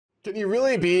Can you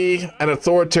really be an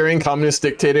authoritarian communist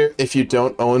dictator if you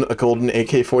don't own a golden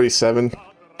AK-47?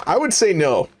 I would say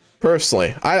no,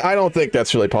 personally. I don't think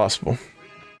that's really possible.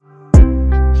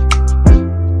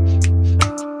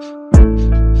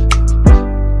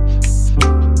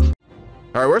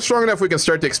 Alright, we're strong enough we can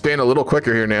start to expand a little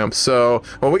quicker here now. So,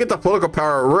 when we get the political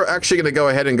power, we're actually going to go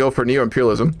ahead and go for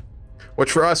neo-imperialism,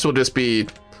 which for us will just be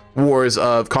wars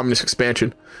of communist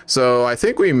expansion. So I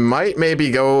think we might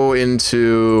maybe go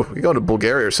into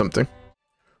Bulgaria or something.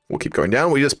 We'll keep going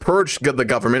down. We just purged the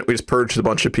government. We just purged a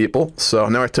bunch of people. So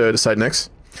now I have to decide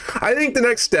next. I think the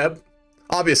next step,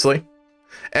 obviously,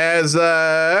 as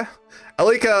Aleka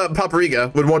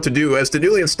Papariga would want to do as the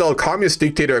newly installed communist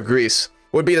dictator of Greece,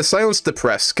 would be to silence the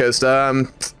press, because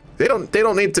they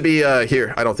don't need to be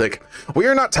here, I don't think. We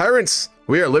are not tyrants.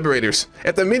 We are liberators.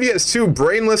 If the media is too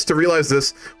brainless to realize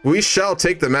this, we shall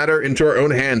take the matter into our own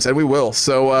hands, and we will.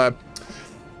 So,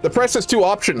 the press has two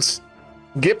options.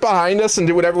 Get behind us and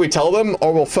do whatever we tell them,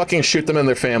 or we'll fucking shoot them and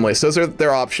their families. Those are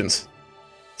their options.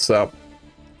 So,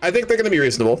 I think they're gonna be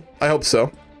reasonable. I hope so.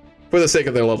 For the sake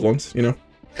of their loved ones, you know?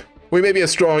 We may be a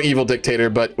strong, evil dictator,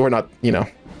 but we're not, you know,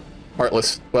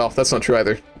 heartless. Well, that's not true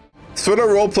either. So in a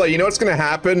roleplay, you know what's gonna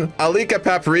happen? Aleka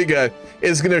Papariga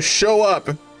is gonna show up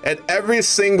at every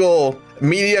single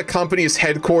media company's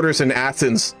headquarters in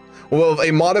Athens with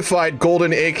a modified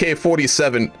golden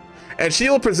AK-47, and she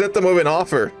will present them with an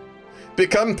offer.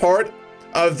 Become part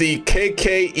of the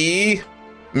KKE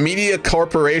media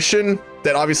corporation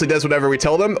that obviously does whatever we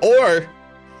tell them, or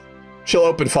she'll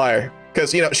open fire.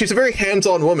 Because, you know, she's a very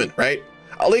hands-on woman, right?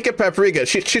 Aleka Papariga,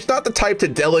 she's not the type to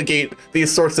delegate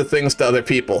these sorts of things to other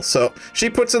people, so she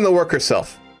puts in the work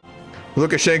herself.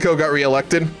 Lukashenko got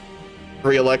re-elected.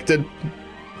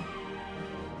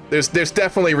 There's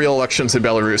definitely real elections in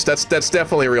Belarus. That's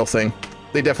definitely a real thing.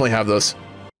 They definitely have those.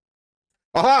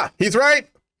 Aha! He's right!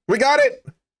 We got it!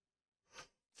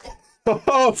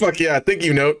 Oh, fuck yeah. Thank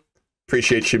you, Note.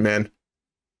 Appreciate you, man.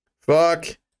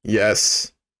 Fuck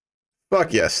yes.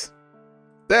 Fuck yes.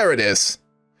 There it is.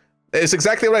 It's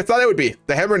exactly what I thought it would be.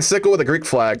 The hammer and sickle with a Greek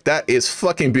flag. That is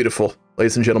fucking beautiful,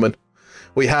 ladies and gentlemen.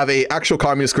 We have a actual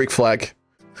communist Greek flag.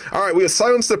 Alright, we have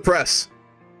silenced the press.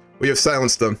 We have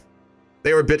silenced them.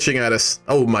 They were bitching at us.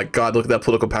 Oh my god, look at that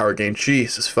political power gain.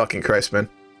 Jesus fucking Christ, man.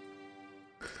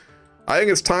 I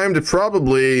think it's time to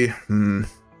probably... what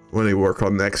do we work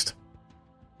on next?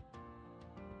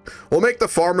 We'll make the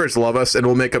farmers love us, and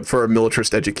we'll make up for a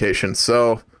militarist education,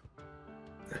 so...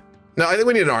 No, I think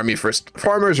we need an army first.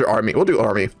 Farmers or army? We'll do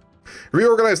army.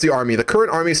 Reorganize the army. The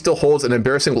current army still holds an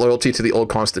embarrassing loyalty to the old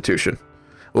constitution.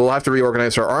 We'll have to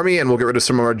reorganize our army, and we'll get rid of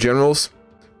some of our generals.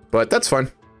 But that's fine.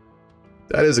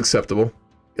 That is acceptable.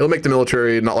 It'll make the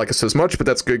military not like us as much, but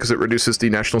that's good because it reduces the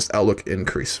nationalist outlook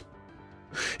increase.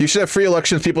 You should have free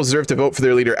elections. People deserve to vote for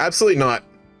their leader. Absolutely not.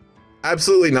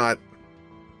 Absolutely not.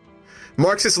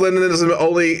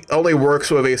 Marxist-Leninism only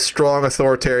works with a strong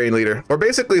authoritarian leader, or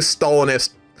basically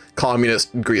Stalinist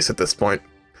communist Greece at this point.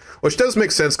 Which does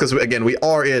make sense because, again, we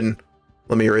are in,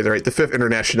 let me reiterate, the 5th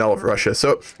International of Russia.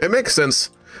 So it makes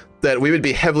sense that we would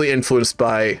be heavily influenced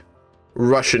by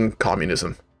Russian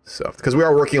communism. So, because we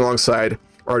are working alongside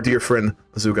our dear friend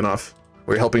Zyuganov.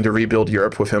 We're helping to rebuild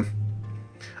Europe with him.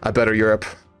 A better Europe.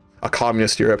 A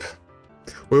communist Europe.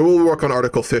 We will work on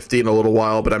Article 50 in a little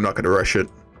while, but I'm not going to rush it.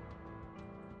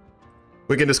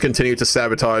 We can just continue to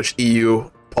sabotage EU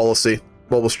policy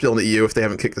while we're still in the EU if they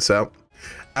haven't kicked us out.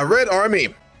 A Red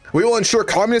Army. We will ensure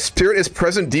communist spirit is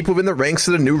present deep within the ranks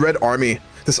of the new Red Army.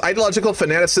 This ideological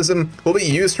fanaticism will be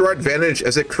used to our advantage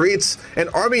as it creates an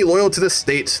army loyal to the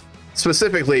state,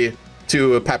 specifically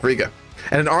to Papariga,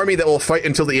 and an army that will fight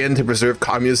until the end to preserve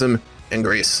communism in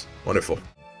Greece. Wonderful.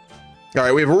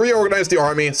 Alright, we've reorganized the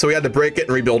army, so we had to break it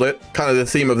and rebuild it. Kind of the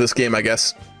theme of this game, I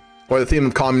guess. Or the theme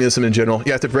of communism in general.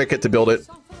 You have to break it to build it.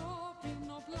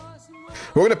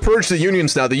 We're going to purge the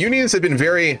unions now. The unions have been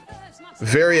very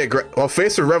aggressive. Well,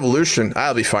 face a revolution.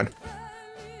 That'll be fun.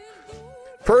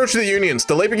 Purge the unions.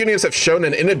 The labor unions have shown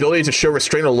an inability to show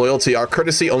restraint or loyalty. Our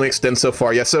courtesy only extends so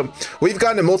far. Yeah, so we've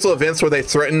gotten to multiple events where they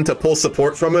threaten to pull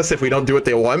support from us if we don't do what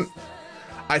they want.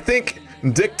 I think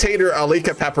dictator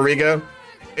Aleka Papariga,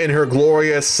 in her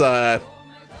glorious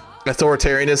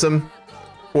authoritarianism,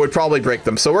 would probably break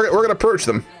them. So we're going to purge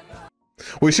them.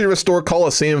 We should restore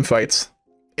Colosseum fights.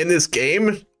 In this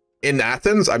game, in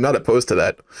Athens, I'm not opposed to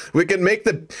that. We can make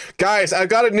the... Guys, I've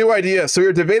got a new idea. So we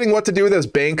were debating what to do with those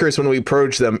bankers when we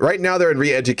purge them. Right now, they're in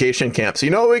re-education camps. You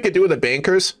know what we could do with the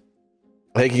bankers?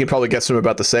 I think you can probably guess what I'm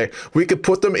about to say. We could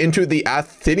put them into the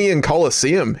Athenian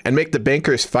Colosseum and make the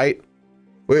bankers fight.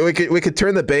 We could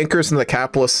turn the bankers and the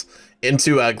capitalists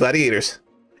into gladiators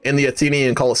in the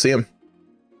Athenian Colosseum.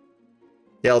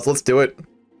 Yeah, let's do it.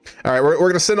 All right, we're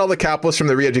going to send all the capitalists from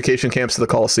the re-education camps to the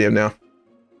Colosseum now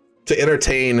to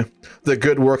entertain the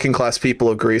good working class people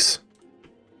of Greece.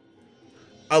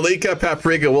 Aleka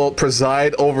Papariga will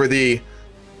preside over the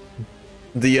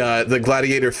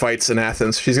gladiator fights in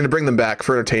Athens. She's going to bring them back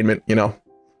for entertainment, you know.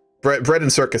 Bread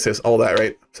and circuses, all that,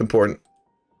 right? It's important.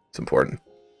 It's important.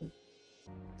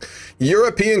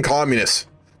 European communists.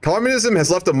 Communism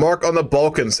has left a mark on the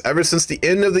Balkans ever since the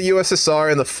end of the USSR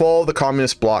and the fall of the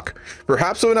communist bloc.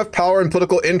 Perhaps with enough power and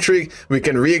political intrigue, we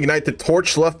can reignite the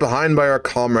torch left behind by our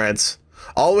comrades.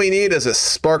 All we need is a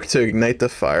spark to ignite the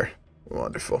fire.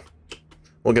 Wonderful.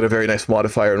 We'll get a very nice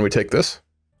modifier when we take this.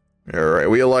 All right,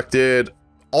 we elected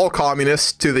all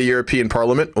communists to the European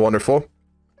Parliament. Wonderful.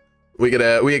 We get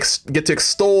to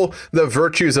extol the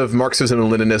virtues of Marxism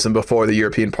and Leninism before the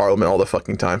European Parliament all the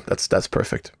fucking time. That's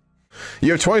perfect.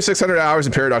 You have 2,600 hours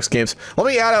in Paradox games. Let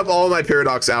me add up all my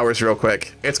Paradox hours real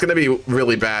quick. It's going to be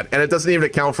really bad. And it doesn't even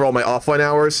account for all my offline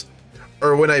hours,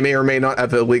 or when I may or may not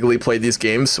have illegally played these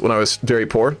games when I was very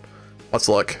poor. Let's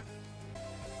look.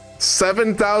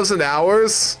 7,000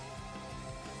 hours?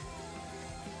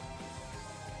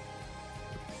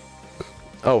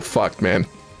 Oh, fuck, man.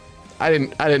 I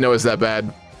didn't know it was that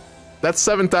bad. That's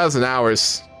 7,000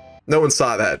 hours. No one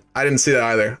saw that. I didn't see that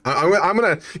either. I'm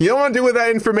gonna, you know what I'm gonna do with that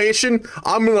information?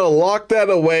 I'm gonna lock that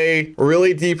away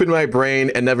really deep in my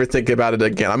brain and never think about it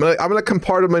again. I'm gonna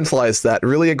compartmentalize that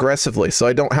really aggressively so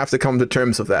I don't have to come to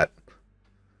terms with that.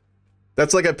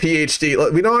 That's like a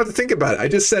PhD. We don't have to think about it. I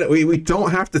just said it. We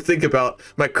don't have to think about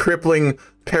my crippling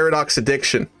paradox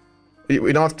addiction.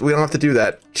 We don't have to do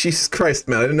that. Jesus Christ,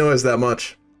 man! I didn't know it was that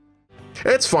much.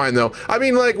 It's fine though. I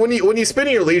mean, like when you spend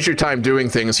your leisure time doing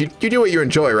things, you do what you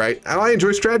enjoy, right? And I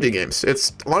enjoy strategy games.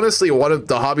 It's honestly one of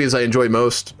the hobbies I enjoy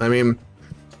most. I mean,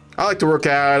 I like to work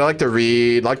out, I like to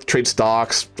read, I like to trade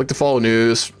stocks, I like to follow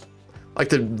news, I like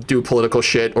to do political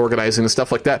shit, organizing and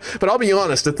stuff like that. But I'll be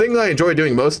honest, the thing that I enjoy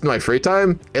doing most in my free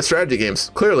time is strategy games.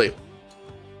 Clearly,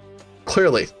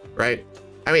 right?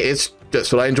 I mean, it's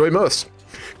just what I enjoy most.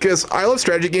 Because I love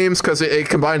strategy games because it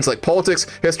combines like politics,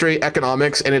 history,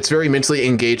 economics, and it's very mentally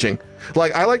engaging.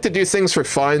 Like, I like to do things for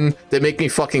fun that make me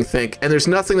fucking think, and there's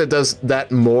nothing that does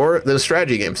that more than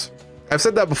strategy games. I've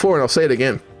said that before and I'll say it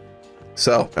again.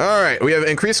 So, all right, we have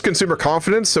increased consumer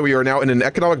confidence, so we are now in an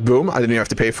economic boom. I didn't even have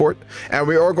to pay for it. And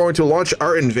we are going to launch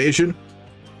our invasion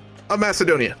of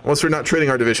Macedonia, once we're not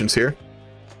trading our divisions here.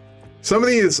 Some of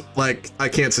these, like, I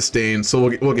can't sustain, so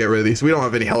we'll get rid of these. We don't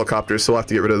have any helicopters, so we'll have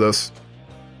to get rid of those.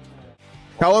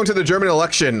 How long to the German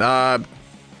election?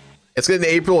 It's in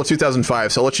April of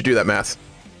 2005, so I'll let you do that math.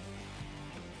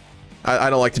 I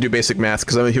don't like to do basic math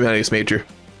because I'm a humanities major,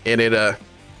 and it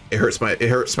hurts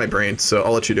my brain, so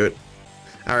I'll let you do it.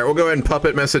 All right, we'll go ahead and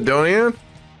puppet Macedonia.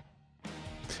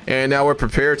 And now we're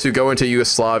prepared to go into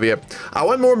Yugoslavia. I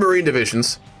want more Marine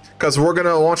divisions, because we're going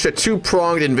to launch a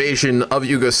two-pronged invasion of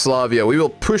Yugoslavia. We will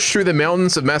push through the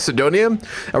mountains of Macedonia, and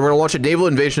we're going to launch a naval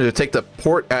invasion to take the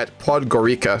port at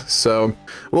Podgorica. So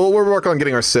we'll work on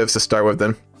getting our civs to start with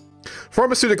then.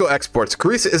 Pharmaceutical exports.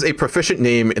 Greece is a proficient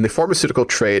name in the pharmaceutical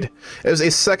trade. It is a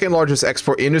second largest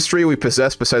export industry we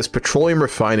possess besides petroleum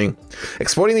refining.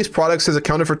 Exporting these products has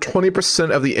accounted for 20%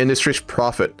 of the industry's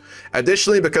profit.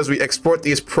 Additionally, because we export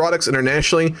these products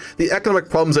internationally, the economic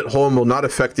problems at home will not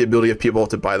affect the ability of people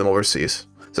to buy them overseas.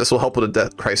 So this will help with the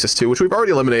debt crisis too, which we've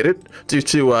already eliminated due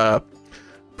to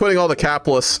putting all the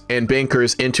capitalists and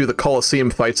bankers into the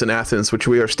Colosseum fights in Athens, which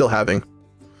we are still having.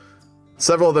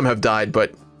 Several of them have died,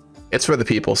 but it's for the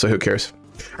people, so who cares?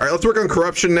 All right, let's work on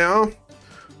corruption now.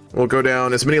 We'll go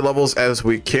down as many levels as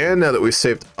we can now that we've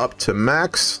saved up to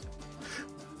max.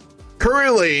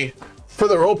 Currently, for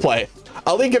the roleplay,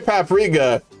 Aleka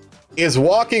Papariga is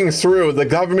walking through the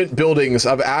government buildings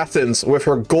of Athens with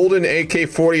her golden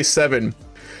AK-47,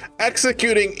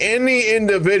 executing any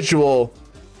individual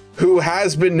who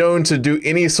has been known to do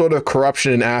any sort of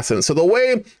corruption in Athens. So the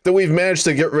way that we've managed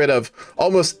to get rid of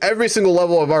almost every single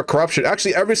level of our corruption,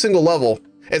 actually every single level,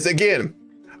 is again,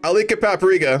 Aleka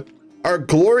Papariga, our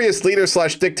glorious leader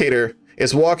slash dictator,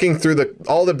 is walking through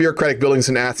all the bureaucratic buildings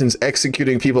in Athens,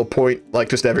 executing people point like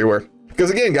just everywhere. Because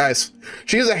again, guys,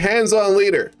 she's a hands-on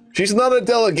leader. She's not a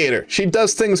delegator. She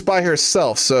does things by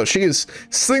herself. So she has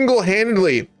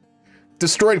single-handedly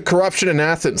destroyed corruption in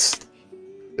Athens.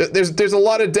 There's a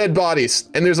lot of dead bodies,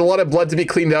 and there's a lot of blood to be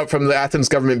cleaned out from the Athens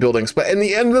government buildings. But in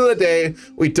the end of the day,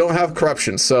 we don't have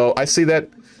corruption. So I see that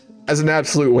as an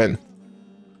absolute win.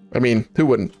 I mean, who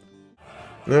wouldn't?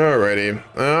 Alrighty.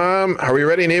 Are we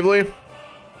ready navally?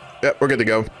 Yep, we're good to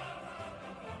go.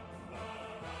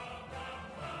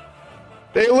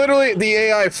 They literally, the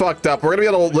AI fucked up. We're gonna be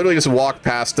able to literally just walk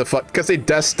past the fuck, because they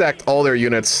death stacked all their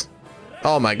units.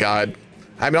 Oh my god.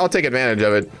 I mean, I'll take advantage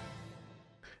of it.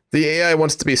 The AI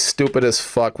wants to be stupid as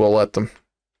fuck, we'll let them.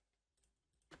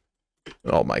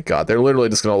 Oh my god, they're literally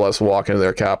just gonna let us walk into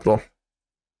their capital.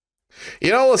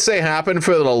 You know what let's say happened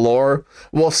for the lore?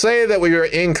 We'll say that we were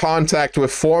in contact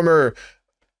with former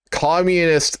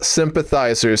communist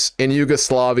sympathizers in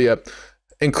Yugoslavia,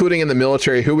 including in the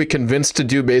military, who we convinced to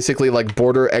do basically like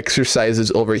border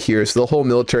exercises over here. So the whole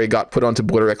military got put onto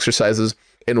border exercises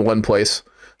in one place.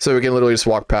 So we can literally just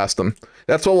walk past them.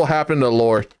 That's what will happen to the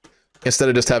lore, instead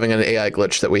of just having an AI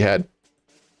glitch that we had.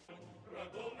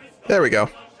 There we go.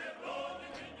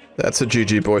 That's a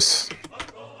GG, boys.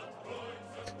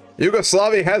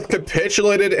 Yugoslavia has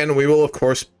capitulated, and we will, of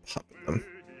course, pop them.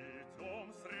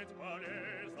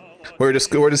 We're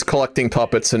just collecting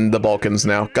puppets in the Balkans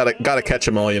now. Gotta catch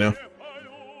them all, you know.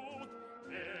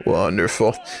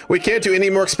 Wonderful. We can't do any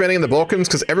more expanding in the Balkans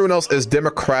because everyone else is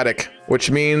democratic, which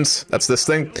means that's this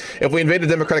thing. If we invade a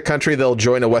democratic country, they'll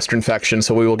join a Western faction,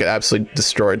 so we will get absolutely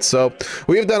destroyed. So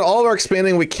we have done all of our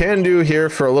expanding we can do here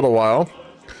for a little while.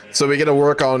 So we get to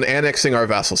work on annexing our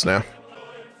vassals now.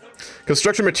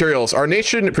 Construction materials. Our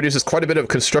nation produces quite a bit of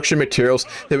construction materials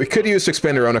that we could use to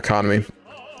expand our own economy.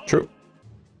 True.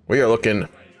 We are looking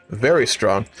very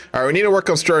strong. All right, we need to work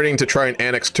on starting to try and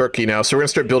annex Turkey now. So we're going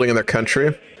to start building in their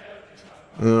country.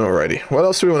 Alrighty. What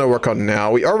else do we want to work on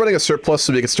now? We are running a surplus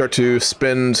so we can start to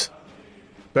spend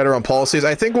better on policies.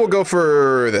 I think we'll go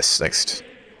for this next.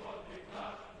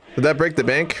 Did that break the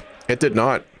bank? It did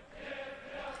not.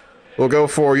 We'll go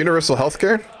for universal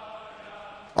healthcare.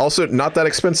 Also, not that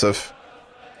expensive.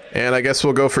 And I guess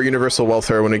we'll go for universal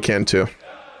welfare when we can, too.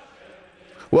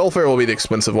 Welfare will be the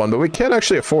expensive one, but we can't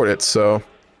actually afford it, so...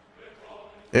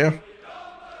 yeah.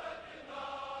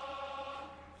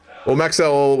 We'll max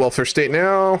out welfare state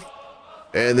now.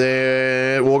 And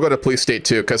then we'll go to police state,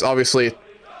 too, because obviously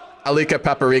Aleka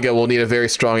Papariga will need a very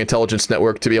strong intelligence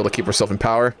network to be able to keep herself in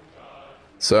power.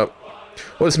 So,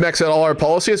 we'll just max out all our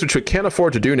policies, which we can't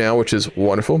afford to do now, which is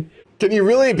wonderful. Can you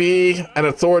really be an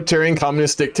authoritarian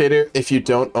communist dictator if you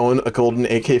don't own a golden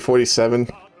AK-47?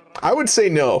 I would say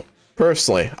no,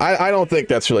 personally. I don't think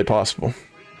that's really possible.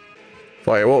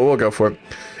 Fire, we'll go for it.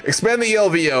 Expand the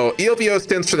ELVO. ELVO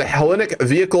stands for the Hellenic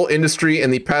Vehicle Industry. In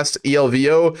the past,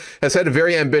 ELVO has had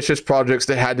very ambitious projects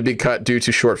that had to be cut due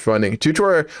to short funding. Due to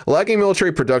our lagging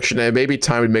military production, it may be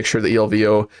time to make sure the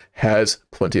ELVO has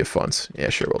plenty of funds. Yeah,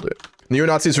 sure, we'll do it.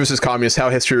 Neo-Nazis versus communists, how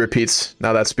history repeats.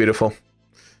 Now that's beautiful.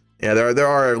 Yeah, there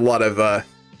are a lot of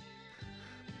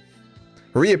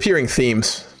reappearing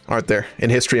themes, aren't there,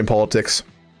 in history and politics.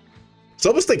 It's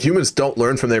almost like humans don't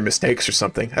learn from their mistakes or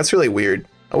something. That's really weird.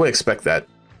 I wouldn't expect that.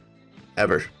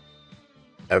 Ever.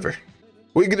 Ever.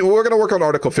 We're going to work on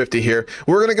Article 50 here.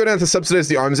 We're going to go down to subsidize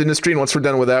the arms industry, and once we're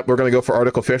done with that, we're going to go for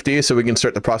Article 50 so we can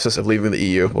start the process of leaving the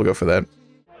EU. We'll go for that.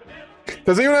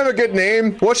 Does anyone have a good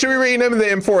name? What should we rename the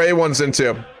M4A ones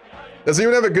into? Does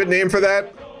anyone have a good name for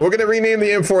that? We're going to rename the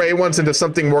M4A ones into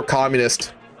something more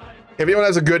communist. If anyone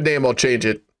has a good name, I'll change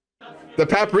it. The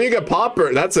Papariga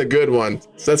Popper, that's a good one.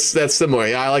 That's similar.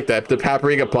 Yeah, I like that. The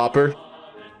Papariga Popper.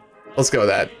 Let's go with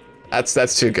that.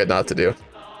 That's too good not to do.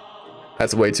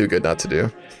 That's way too good not to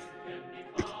do.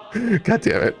 God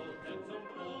damn it.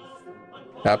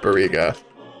 Papariga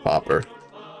Popper.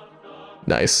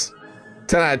 Nice.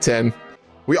 10 out of 10.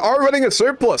 We are running a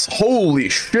surplus. Holy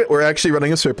shit, we're actually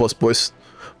running a surplus, boys.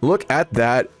 Look at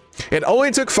that. It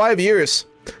only took 5 years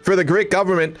for the Greek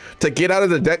government to get out of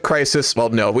the debt crisis. Well,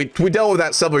 no, we dealt with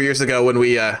that several years ago when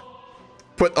we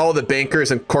put all the bankers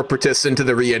and corporatists into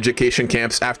the re-education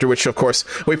camps, after which, of course,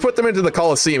 we put them into the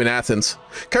Colosseum in Athens.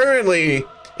 Currently,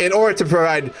 in order to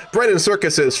provide bread and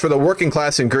circuses for the working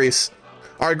class in Greece,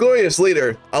 our glorious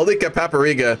leader, Aleka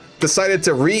Papariga, decided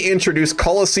to reintroduce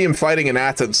Colosseum fighting in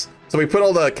Athens. So we put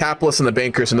all the capitalists and the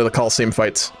bankers into the Colosseum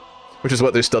fights, which is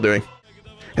what they're still doing.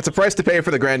 It's a price to pay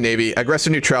for the Grand Navy.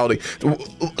 Aggressive neutrality.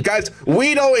 Guys,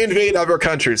 we don't invade other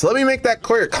countries. Let me make that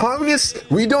clear. Communists,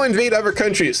 we don't invade other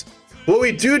countries. What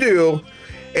we do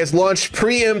is launch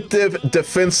preemptive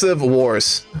defensive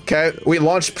wars. Okay? We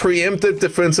launch preemptive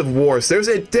defensive wars. There's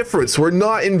a difference. We're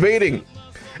not invading.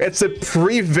 It's a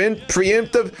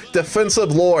preemptive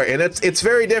defensive war, and it's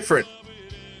very different.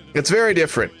 It's very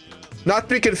different. Not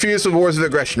to be confused with wars of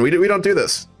aggression. We don't do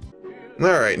this.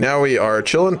 All right, now we are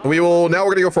chilling. Now we're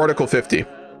gonna go for Article 50.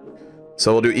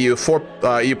 So we'll do EU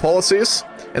policies,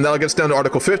 and that'll get us down to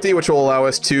Article 50, which will allow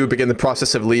us to begin the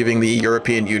process of leaving the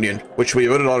European Union, which we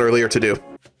voted on earlier to do.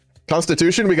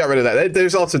 Constitution, we got rid of that.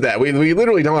 There's also that. We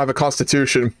literally don't have a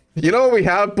constitution. You know what we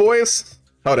have, boys?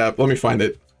 Hold up, let me find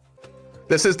it.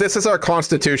 This is our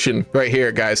constitution right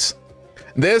here, guys.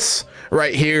 This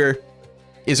right here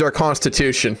is our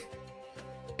constitution.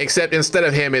 Except instead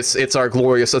of him, it's our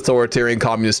glorious authoritarian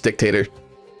communist dictator.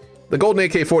 The golden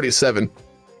AK-47.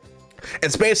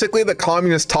 It's basically the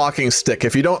communist talking stick.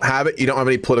 If you don't have it, you don't have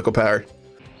any political power.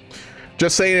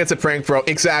 Just saying it's a prank, bro.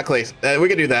 Exactly. We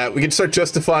can do that. We can start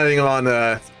justifying on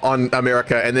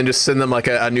America and then just send them like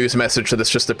a news message that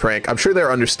it's just a prank. I'm sure they'll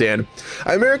understand.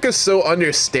 America's so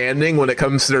understanding when it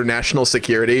comes to their national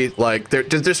security. Like, they're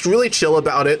just really chill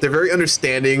about it. They're very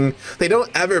understanding. They don't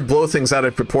ever blow things out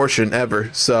of proportion, ever.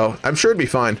 So I'm sure it'd be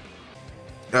fine.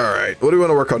 All right. What do we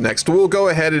want to work on next? We'll go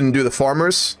ahead and do the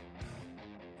farmers.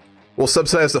 We'll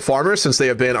subsidize the farmers since they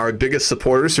have been our biggest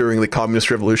supporters during the communist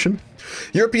revolution.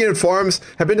 European farms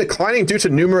have been declining due to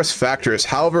numerous factors.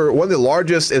 However, one of the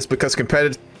largest is because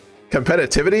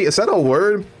competitivity, is that a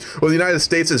word? Well, the United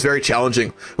States is very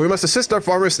challenging. We must assist our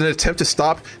farmers in an attempt to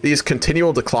stop these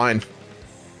continual decline.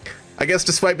 I guess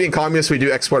despite being communist, we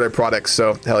do export our products,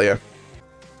 so hell yeah.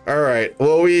 All right,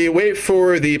 well, we wait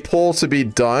for the poll to be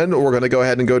done. We're gonna go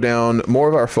ahead and go down more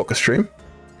of our focus stream.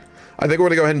 I think we're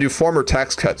gonna go ahead and do farmer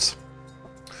tax cuts.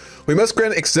 We must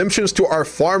grant exemptions to our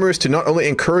farmers to not only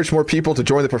encourage more people to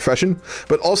join the profession,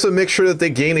 but also make sure that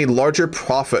they gain a larger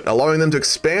profit, allowing them to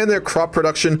expand their crop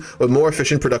production with more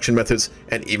efficient production methods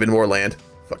and even more land.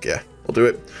 Fuck yeah, we'll do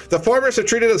it. The farmers have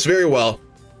treated us very well.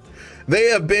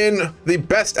 They have been the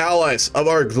best allies of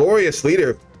our glorious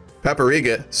leader,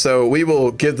 Papariga, so we will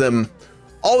give them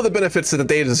all the benefits that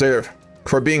they deserve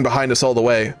for being behind us all the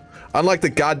way. Unlike the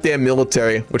goddamn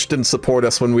military, which didn't support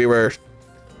us when we were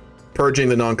purging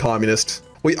the non-communists.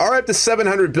 We are up to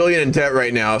 700 billion in debt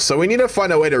right now, so we need to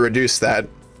find a way to reduce that.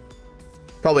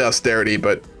 Probably austerity,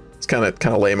 but it's kind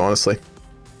of lame, honestly.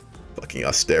 Fucking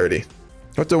austerity.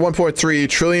 Up to 1.3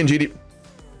 trillion GDP.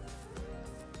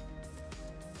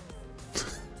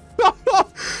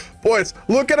 Boys,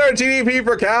 look at our GDP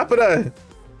per capita.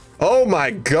 Oh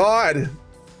my God.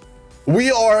 We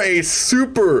are a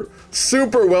super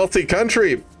wealthy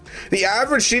country. The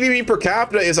average GDP per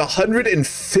capita is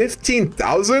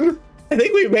 115,000. I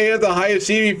think we may have the highest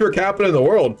GDP per capita in the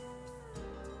world.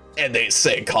 And they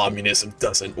say communism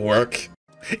doesn't work.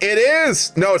 It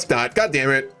is. No, it's not. God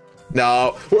damn it.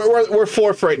 No, we're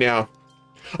fourth right now.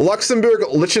 Luxembourg,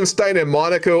 Liechtenstein, and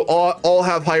Monaco all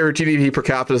have higher GDP per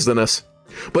capita than us.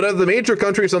 But of the major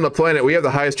countries on the planet, we have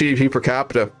the highest GDP per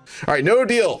capita. All right, no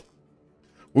deal.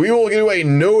 We will do a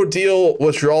no-deal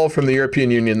withdrawal from the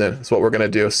European Union then, is what we're gonna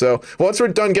do. So once we're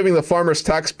done giving the farmers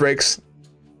tax breaks,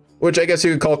 which I guess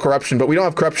you could call corruption, but we don't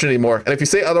have corruption anymore. And if you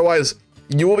say otherwise,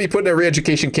 you will be put in a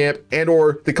re-education camp and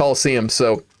or the Coliseum,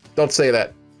 so don't say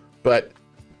that. But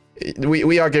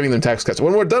we are giving them tax cuts.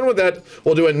 When we're done with that,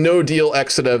 we'll do a no-deal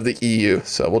exit of the EU,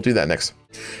 so we'll do that next.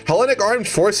 Hellenic Armed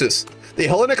Forces. The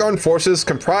Hellenic Armed Forces,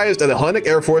 comprised of the Hellenic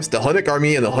Air Force, the Hellenic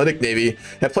Army, and the Hellenic Navy,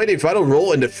 have played a vital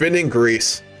role in defending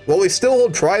Greece. While we still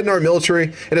hold pride in our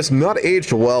military, it has not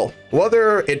aged well.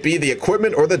 Whether it be the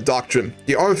equipment or the doctrine,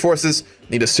 the armed forces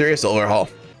need a serious overhaul.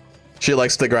 She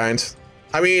likes to grind.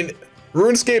 I mean,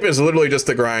 RuneScape is literally just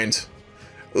a grind.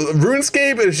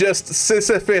 RuneScape is just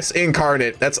Sisyphus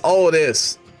incarnate. That's all it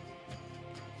is.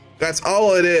 That's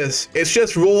all it is. It's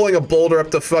just rolling a boulder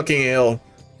up the fucking hill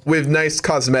with nice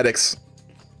cosmetics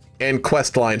and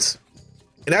quest lines.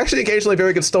 And actually occasionally a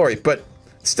very good story, but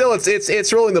still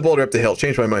it's rolling the boulder up the hill.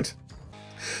 Changed my mind.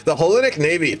 The Hellenic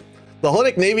Navy. The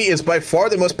Hellenic Navy is by far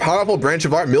the most powerful branch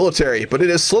of our military, but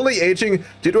it is slowly aging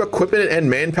due to equipment and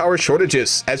manpower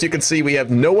shortages. As you can see, we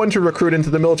have no one to recruit into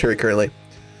the military currently.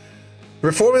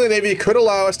 Reforming the Navy could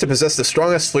allow us to possess the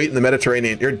strongest fleet in the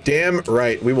Mediterranean. You're damn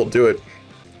right, we will do it.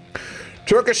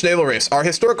 Turkish naval race. Our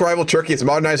historic rival Turkey is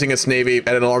modernizing its navy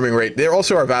at an alarming rate. They're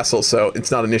also our vassals, so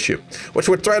it's not an issue, which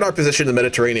would threaten our position in the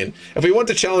Mediterranean. If we want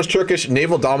to challenge Turkish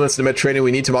naval dominance in the Mediterranean,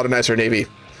 we need to modernize our navy.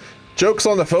 Joke's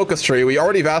on the focus tree. We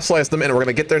already vassalized them, and we're going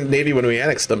to get their navy when we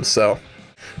annex them, so.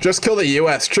 Just kill the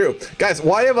US. True. Guys,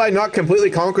 why have I not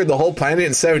completely conquered the whole planet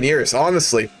in 7 years?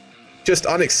 Honestly. Just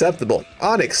unacceptable.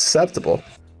 Unacceptable.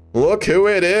 Look who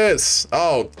it is.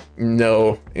 Oh,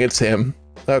 no. It's him.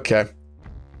 Okay.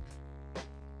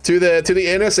 To the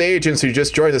NSA agents who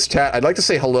just joined this chat, I'd like to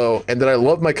say hello and that I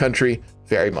love my country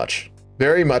very much.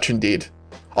 Very much indeed.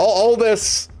 All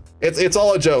this, it's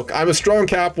all a joke. I'm a strong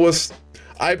capitalist.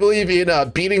 I believe in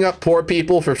beating up poor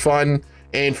people for fun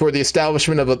and for the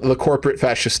establishment of the corporate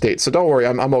fascist state. So don't worry,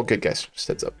 I'm all good, guys. Just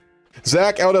heads up.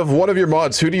 Zach, out of one of your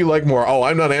mods, who do you like more? Oh,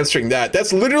 I'm not answering that.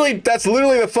 That's literally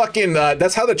the fucking,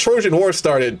 that's how the Trojan War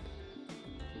started.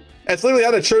 That's literally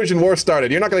how the Trojan War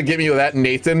started. You're not gonna give me that,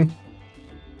 Nathan.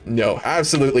 No,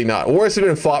 absolutely not. Wars have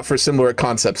been fought for similar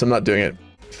concepts. I'm not doing it.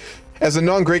 As a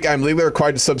non-Greek, I'm legally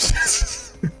required to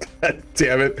subsidize. God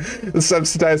damn it.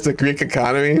 Subsidize the Greek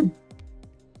economy.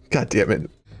 God damn it.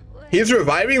 He's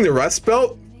reviving the Rust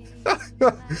Belt?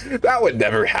 That would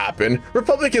never happen.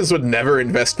 Republicans would never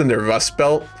invest in the Rust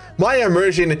Belt. My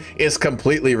immersion is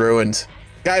completely ruined.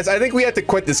 Guys, I think we have to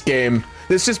quit this game.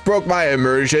 This just broke my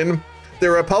immersion. The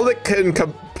Republican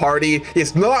Party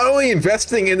is not only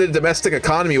investing in the domestic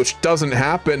economy, which doesn't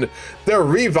happen, they're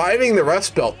reviving the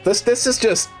Rust Belt. This is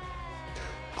just...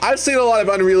 I've seen a lot of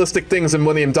unrealistic things in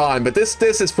Millennium Dawn, but this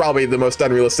is probably the most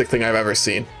unrealistic thing I've ever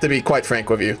seen, to be quite frank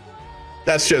with you.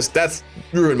 That's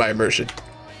ruined my immersion.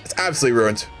 It's absolutely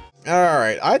ruined. All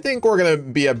right, I think we're gonna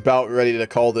be about ready to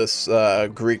call this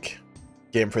Greek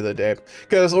game for the day,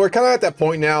 because we're kind of at that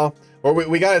point now where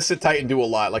we gotta sit tight and do a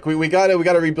lot. Like we gotta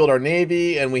rebuild our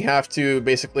navy, and we have to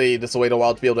basically just wait a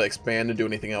while to be able to expand and do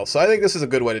anything else. So I think this is a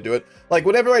good way to do it. Like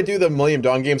whenever I do the Millennium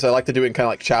Dawn games, I like to do it in kind of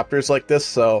like chapters like this.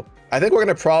 So I think we're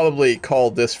gonna probably call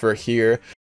this for here.